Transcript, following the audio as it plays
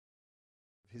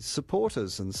His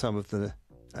supporters and some of the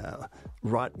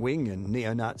right-wing and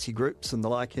neo-Nazi groups and the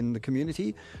like in the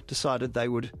community decided they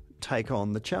would take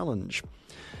on the challenge.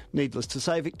 Needless to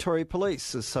say, Victoria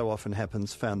Police, as so often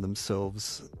happens, found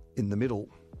themselves in the middle.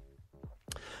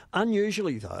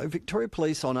 Unusually, though, Victoria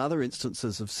Police on other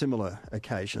instances of similar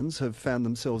occasions have found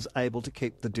themselves able to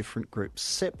keep the different groups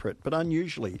separate. But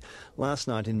unusually, last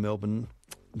night in Melbourne,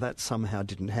 that somehow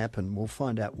didn't happen. We'll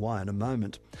find out why in a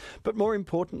moment. But more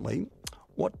importantly,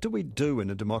 what do we do in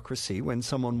a democracy when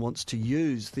someone wants to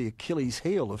use the Achilles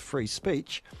heel of free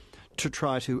speech to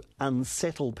try to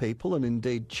unsettle people and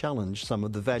indeed challenge some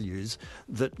of the values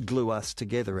that glue us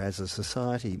together as a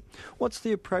society? What's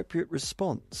the appropriate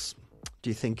response? Do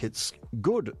you think it's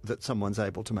good that someone's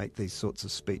able to make these sorts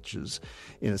of speeches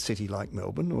in a city like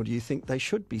Melbourne, or do you think they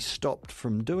should be stopped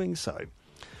from doing so?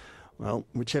 Well,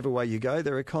 whichever way you go,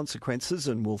 there are consequences,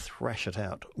 and we'll thrash it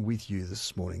out with you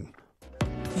this morning.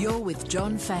 You're with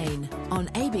John Faine on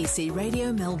ABC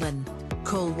Radio Melbourne.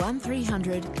 Call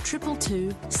 1300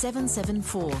 222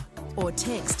 774 or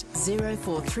text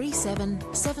 0437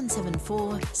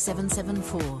 774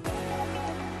 774.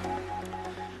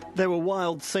 There were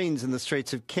wild scenes in the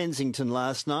streets of Kensington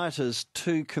last night as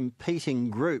two competing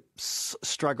groups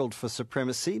struggled for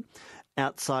supremacy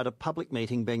outside a public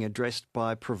meeting being addressed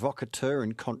by provocateur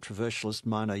and controversialist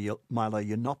Milo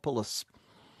Yiannopoulos.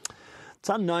 It's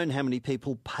unknown how many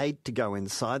people paid to go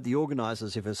inside. The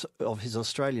organisers of his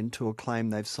Australian tour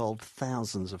claim they've sold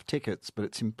thousands of tickets, but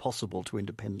it's impossible to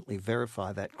independently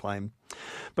verify that claim.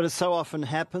 But as so often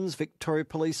happens, Victoria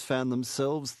Police found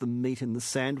themselves the meat in the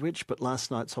sandwich, but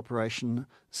last night's operation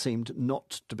seemed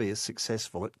not to be as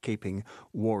successful at keeping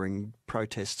warring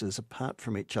protesters apart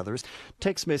from each other.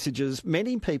 Text messages,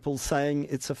 many people saying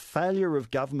it's a failure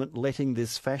of government letting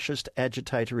this fascist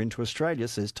agitator into Australia,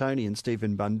 says Tony and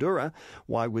Stephen Bandura.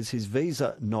 Why was his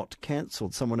visa not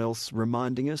cancelled? Someone else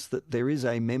reminding us that there is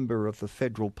a member of the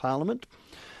federal parliament,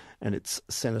 and it's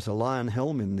Senator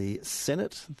Lionhelm in the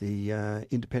Senate, the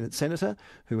independent senator,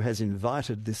 who has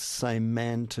invited this same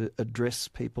man to address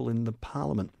people in the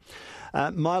parliament.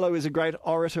 Milo is a great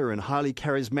orator and highly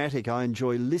charismatic. I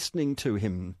enjoy listening to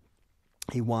him.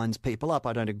 He winds people up.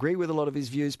 I don't agree with a lot of his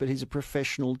views, but he's a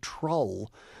professional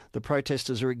troll. The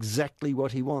protesters are exactly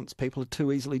what he wants. People are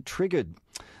too easily triggered,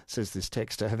 says this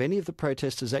texter. Have any of the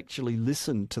protesters actually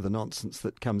listened to the nonsense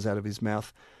that comes out of his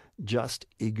mouth? Just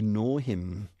ignore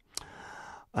him.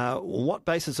 What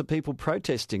basis are people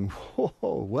protesting?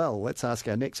 Well, let's ask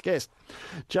our next guest.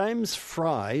 James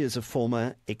Fry is a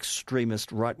former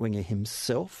extremist right-winger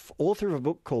himself, author of a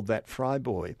book called That Fry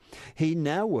Boy. He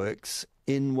now works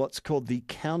in what's called the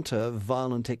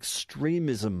counter-violent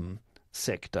extremism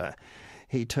sector.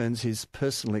 He turns his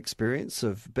personal experience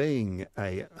of being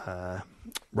a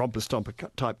romper-stomper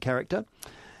type character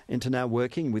into now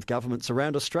working with governments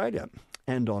around Australia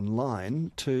and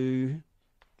online to,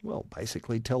 well,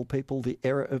 basically tell people the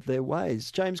error of their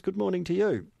ways. James, good morning to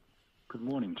you. Good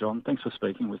morning, John. Thanks for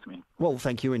speaking with me. Well,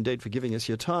 thank you indeed for giving us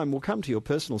your time. We'll come to your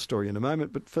personal story in a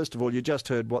moment, but first of all, you just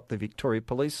heard what the Victoria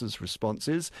Police's response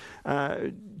is.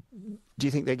 Do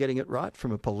you think they're getting it right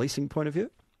from a policing point of view?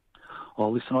 Oh,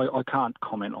 listen, I can't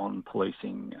comment on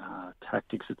policing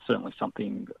tactics. It's certainly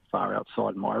something far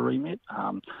outside my remit.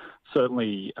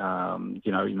 Certainly,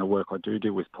 in the work I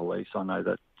do with police, I know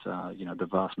that, the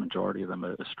vast majority of them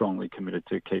are strongly committed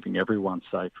to keeping everyone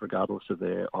safe, regardless of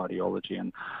their ideology.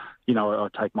 And, I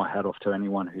take my hat off to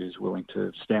anyone who's willing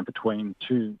to stand between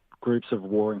two groups of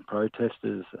warring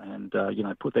protesters and,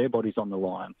 put their bodies on the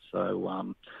line.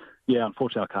 So,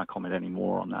 unfortunately, I can't comment any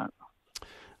more on that.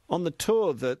 On the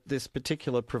tour that this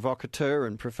particular provocateur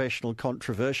and professional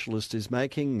controversialist is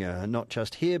making, not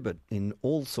just here but in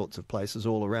all sorts of places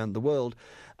all around the world,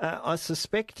 I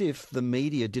suspect if the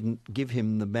media didn't give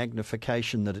him the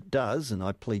magnification that it does, and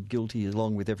I plead guilty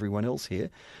along with everyone else here,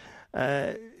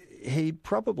 he'd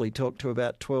probably talk to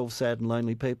about 12 sad and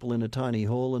lonely people in a tiny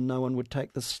hall and no one would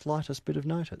take the slightest bit of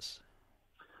notice.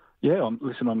 Yeah,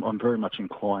 I'm very much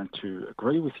inclined to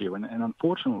agree with you, and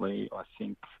unfortunately I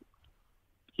think,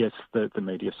 yes, the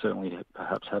media certainly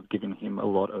perhaps have given him a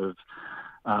lot of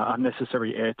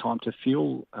unnecessary airtime to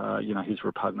fuel, his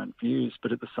repugnant views.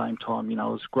 But at the same time, I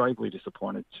was gravely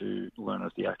disappointed to learn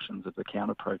of the actions of the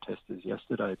counter-protesters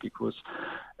yesterday because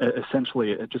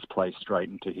essentially it just plays straight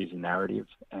into his narrative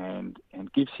and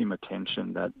gives him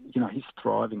attention that, he's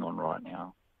thriving on right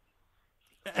now.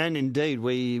 And indeed,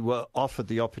 we were offered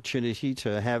the opportunity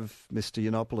to have Mr.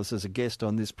 Yiannopoulos as a guest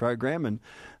on this program,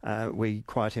 and we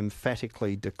quite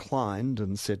emphatically declined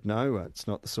and said, no, it's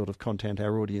not the sort of content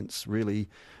our audience really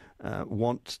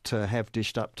want to have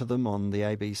dished up to them on the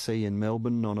ABC in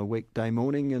Melbourne on a weekday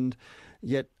morning, and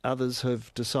yet others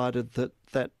have decided that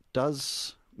that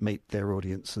does meet their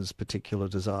audience's particular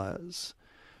desires.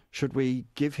 Should we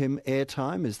give him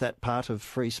airtime? Is that part of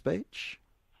free speech?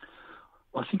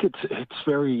 I think it's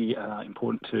very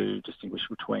important to distinguish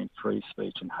between free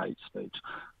speech and hate speech.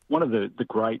 One of the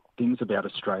great things about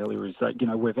Australia is that,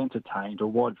 we've entertained a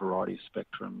wide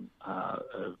spectrum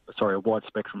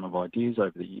of ideas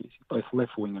over the years, both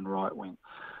left-wing and right-wing.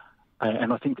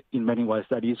 And I think in many ways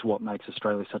that is what makes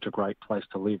Australia such a great place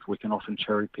to live. We can often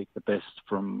cherry-pick the best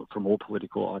from all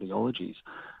political ideologies.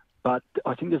 But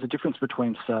I think there's a difference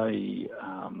between, say,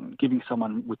 giving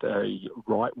someone with a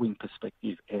right-wing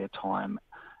perspective airtime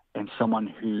and someone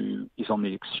who is on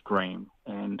the extreme.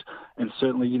 And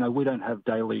certainly, we don't have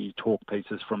daily talk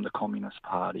pieces from the Communist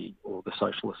Party or the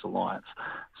Socialist Alliance.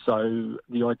 So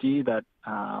the idea that,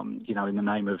 in the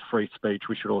name of free speech,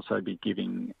 we should also be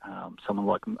giving someone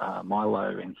like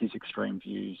Milo and his extreme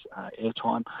views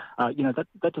airtime,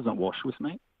 that doesn't wash with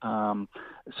me.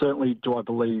 Certainly, do I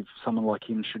believe someone like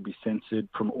him should be censored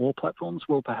from all platforms?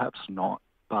 Well, perhaps not.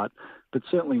 But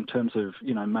certainly in terms of,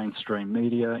 mainstream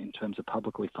media, in terms of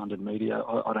publicly funded media,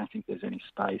 I don't think there's any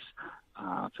space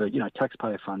for,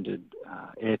 taxpayer-funded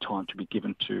airtime to be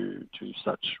given to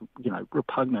such,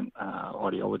 repugnant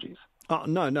ideologies. Oh,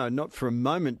 no, not for a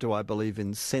moment do I believe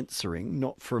in censoring.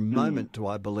 Not for a moment do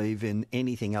I believe in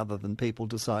anything other than people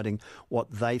deciding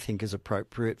what they think is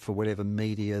appropriate for whatever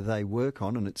media they work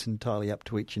on, and it's entirely up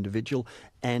to each individual,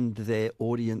 and their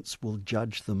audience will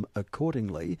judge them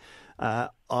accordingly.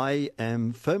 I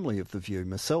am firmly of the view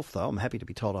myself, though, I'm happy to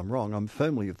be told I'm wrong, I'm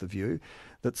firmly of the view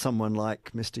that someone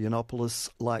like Mr. Yiannopoulos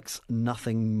likes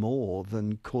nothing more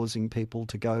than causing people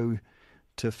to go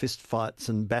to fist fights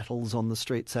and battles on the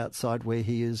streets outside where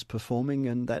he is performing,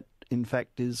 and that, in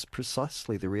fact, is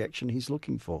precisely the reaction he's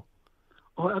looking for.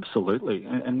 Oh, absolutely.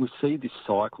 And we see this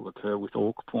cycle occur with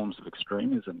all forms of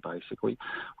extremism, basically.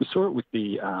 We saw it with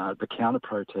the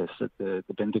counter-protests at the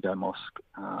Bendigo Mosque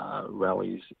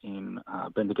rallies in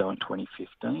Bendigo in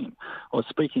 2015. I was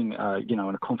speaking, in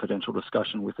a confidential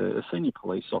discussion with a senior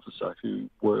police officer who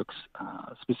works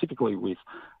specifically with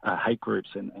hate groups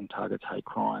and targets hate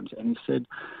crimes, and he said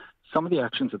some of the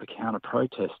actions of the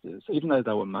counter-protesters, even though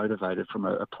they were motivated from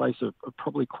a place of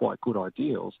probably quite good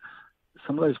ideals,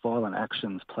 some of those violent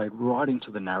actions played right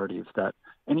into the narrative that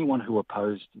anyone who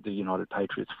opposed the United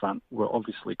Patriots Front were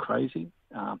obviously crazy.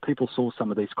 People saw some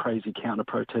of these crazy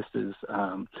counter-protesters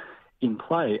in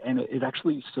play, and it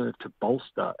actually served to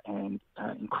bolster and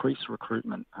increase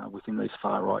recruitment within these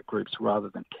far-right groups rather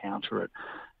than counter it.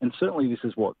 And certainly this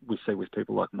is what we see with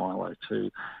people like Milo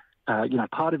too.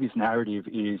 Part of his narrative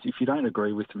is, if you don't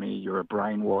agree with me, you're a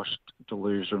brainwashed,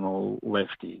 delusional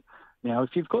lefty. Now,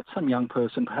 if you've got some young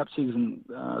person, perhaps even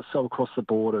so across the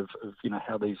board of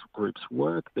how these groups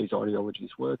work, these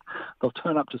ideologies work, they'll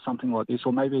turn up to something like this,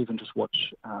 or maybe even just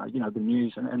watch, the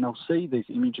news, and they'll see these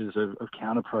images of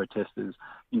counter-protesters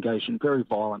engaged in very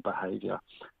violent behaviour,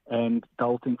 and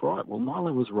they'll think, right, well,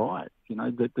 Milo was right,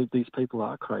 that these people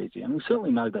are crazy. And we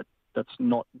certainly know that that's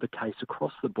not the case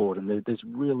across the board, and there's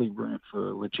really room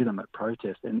for legitimate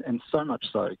protest, and so much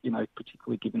so,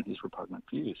 particularly given his repugnant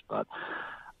views. But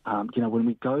when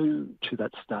we go to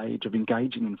that stage of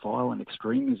engaging in violent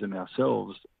extremism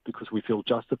ourselves because we feel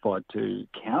justified to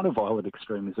counter violent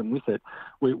extremism with it,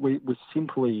 we're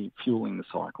simply fueling the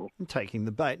cycle. Taking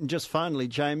the bait. And just finally,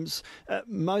 James,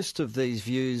 most of these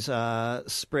views are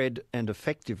spread, and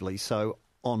effectively so,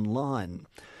 online.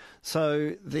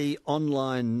 So the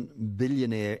online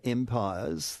billionaire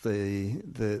empires, the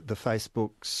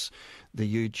Facebooks,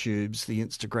 the YouTubes, the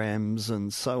Instagrams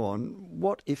and so on,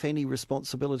 what, if any,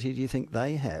 responsibility do you think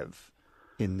they have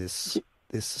in this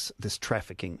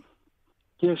trafficking?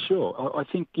 Yeah, sure. I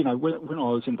think, when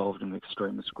I was involved in an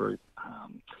extremist group,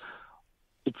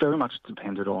 it very much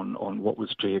depended on what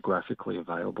was geographically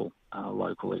available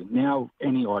locally. Now,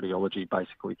 any ideology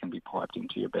basically can be piped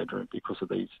into your bedroom because of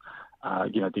these,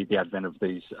 the advent of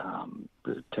these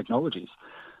technologies.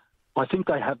 I think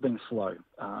they have been slow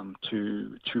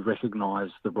to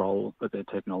recognise the role that their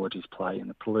technologies play in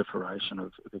the proliferation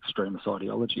of extremist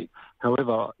ideology.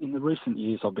 However, in the recent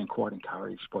years, I've been quite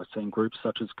encouraged by seeing groups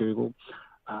such as Google,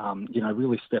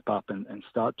 really step up and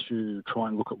start to try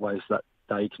and look at ways that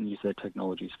they can use their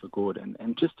technologies for good.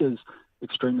 And just as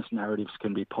extremist narratives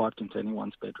can be piped into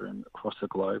anyone's bedroom across the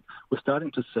globe, we're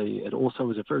starting to see it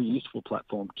also as a very useful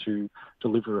platform to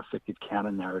deliver effective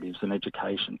counter-narratives and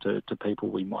education to people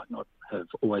we might not have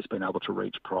always been able to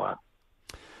reach prior.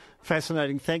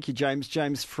 Fascinating. Thank you, James.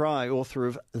 James Fry, author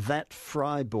of That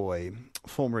Fry Boy,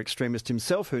 former extremist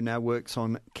himself who now works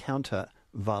on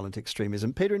counter-violent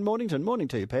extremism. Peter in Mornington. Morning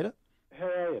to you, Peter. How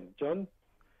are you, John?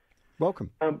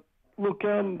 Welcome. Look,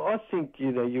 I think,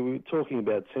 you were talking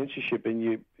about censorship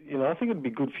and I think it'd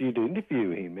be good for you to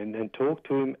interview him and talk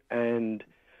to him and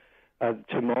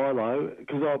to Milo,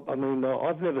 because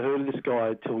I've never heard of this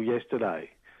guy till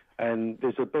yesterday. And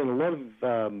there's been a lot of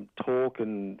talk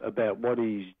about what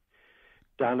he's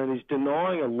done, and he's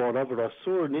denying a lot of it. I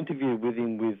saw an interview with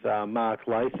him with Mark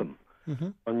Latham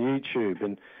on YouTube,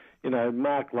 and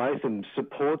Mark Latham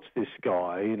supports this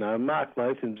guy. Mark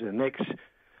Latham's an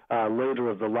ex-leader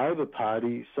of the Labor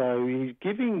Party, so he's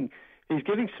getting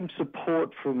some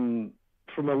support from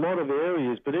a lot of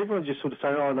areas, but everyone's just sort of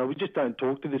saying, oh no, we just don't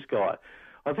talk to this guy.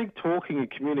 I think talking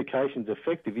and communication is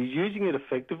effective. He's using it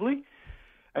effectively.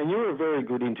 And you're a very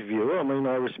good interviewer.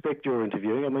 I respect your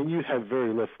interviewing. You have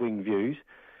very left-wing views.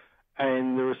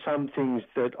 And there are some things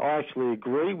that I actually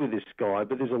agree with this guy,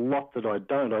 but there's a lot that I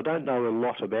don't. I don't know a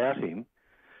lot about him.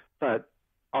 But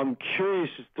I'm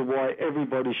curious as to why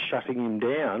everybody's shutting him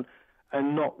down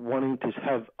and not wanting to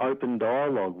have open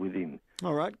dialogue with him.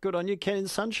 All right. Good on you. Ken in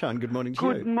Sunshine. Good morning to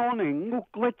you. Good morning.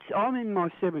 Look, I'm in my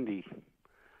 70s.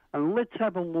 And let's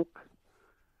have a look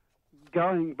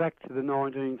going back to the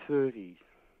 1930s.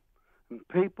 And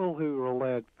people who were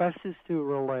allowed, fascists who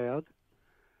were allowed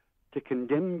to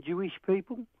condemn Jewish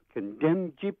people,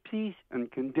 condemn gypsies,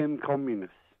 and condemn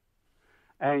communists.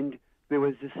 And there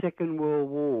was the Second World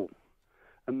War.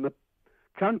 And the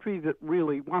country that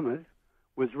really won it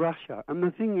was Russia. And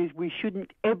the thing is, we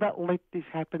shouldn't ever let this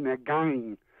happen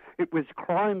again. It was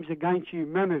crimes against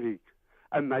humanity.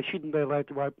 And they shouldn't be allowed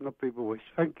to open up their voice.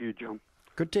 Thank you, John.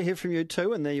 Good to hear from you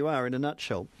too, and there you are in a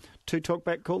nutshell. Two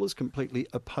talkback callers, completely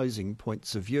opposing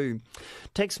points of view.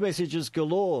 Text messages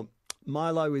galore.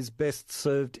 Milo is best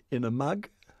served in a mug.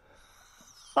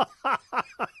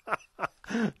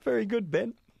 Very good,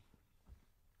 Ben.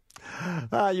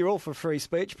 You're all for free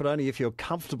speech, but only if you're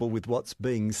comfortable with what's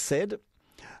being said.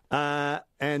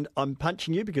 And I'm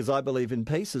punching you because I believe in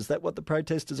peace. Is that what the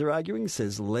protesters are arguing?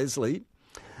 Says Leslie.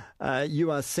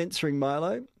 You are censoring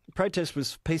Milo. Protest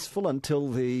was peaceful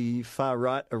until the far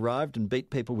right arrived and beat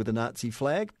people with a Nazi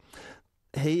flag.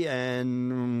 He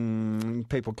and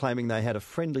people claiming they had a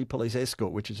friendly police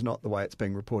escort, which is not the way it's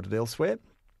being reported elsewhere.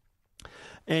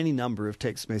 Any number of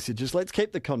text messages. Let's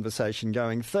keep the conversation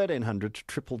going. 1300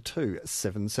 222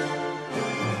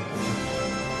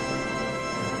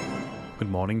 777. Good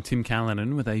morning, Tim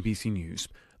Callanan with ABC News.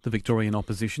 The Victorian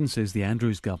opposition says the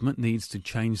Andrews government needs to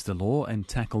change the law and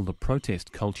tackle the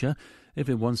protest culture if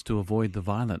it wants to avoid the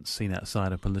violence seen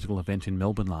outside a political event in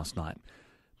Melbourne last night.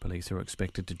 Police are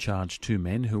expected to charge two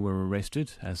men who were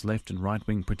arrested as left and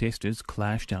right-wing protesters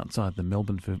clashed outside the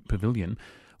Melbourne Pavilion,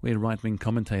 where right-wing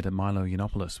commentator Milo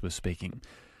Yiannopoulos was speaking.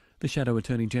 The Shadow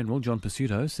Attorney General, John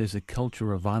Pizzuto, says a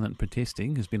culture of violent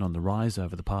protesting has been on the rise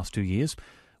over the past 2 years,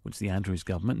 which the Andrews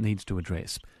government needs to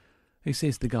address. He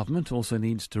says the government also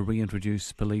needs to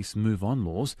reintroduce police move-on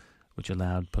laws, which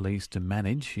allowed police to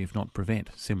manage, if not prevent,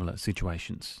 similar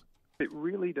situations. It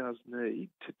really does need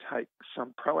to take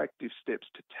some proactive steps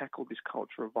to tackle this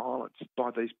culture of violence by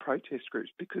these protest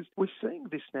groups, because we're seeing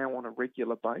this now on a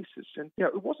regular basis. And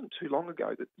it wasn't too long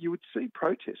ago that you would see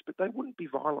protests, but they wouldn't be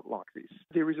violent like this.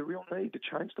 There is a real need to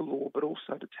change the law, but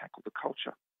also to tackle the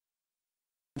culture.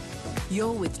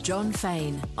 You're with John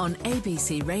Faine on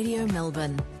ABC Radio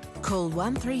Melbourne. Call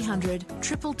 1300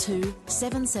 222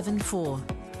 774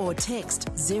 or text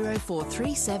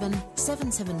 0437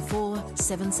 774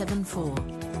 774.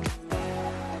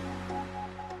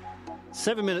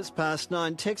 7 minutes past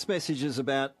 9. Text messages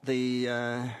about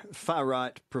the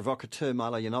far-right provocateur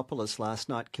Milo Yiannopoulos last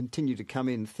night continue to come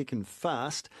in thick and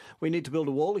fast. We need to build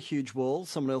a wall, a huge wall.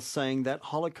 Someone else saying that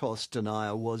Holocaust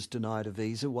denier was denied a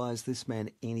visa. Why is this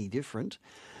man any different?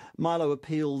 Milo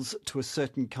appeals to a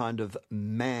certain kind of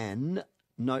man.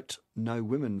 Note no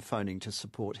women phoning to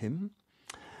support him.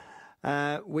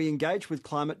 We engage with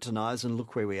climate deniers and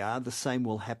look where we are. The same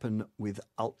will happen with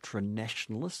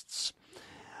ultra-nationalists.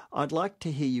 I'd like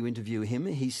to hear you interview him.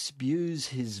 He spews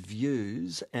his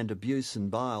views and abuse and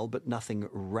bile, but nothing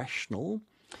rational.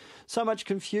 So much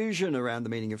confusion around the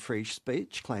meaning of free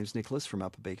speech, claims Nicholas from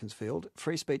Upper Beaconsfield.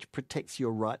 Free speech protects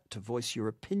your right to voice your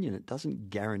opinion. It doesn't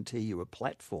guarantee you a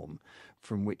platform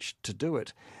from which to do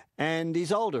it. And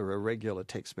he's older, a regular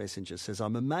text messenger, says,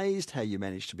 I'm amazed how you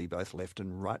manage to be both left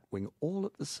and right-wing all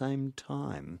at the same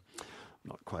time. I'm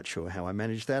not quite sure how I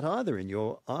managed that either in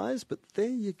your eyes, but there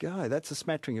you go. That's a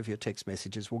smattering of your text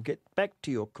messages. We'll get back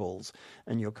to your calls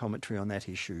and your commentary on that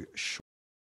issue shortly.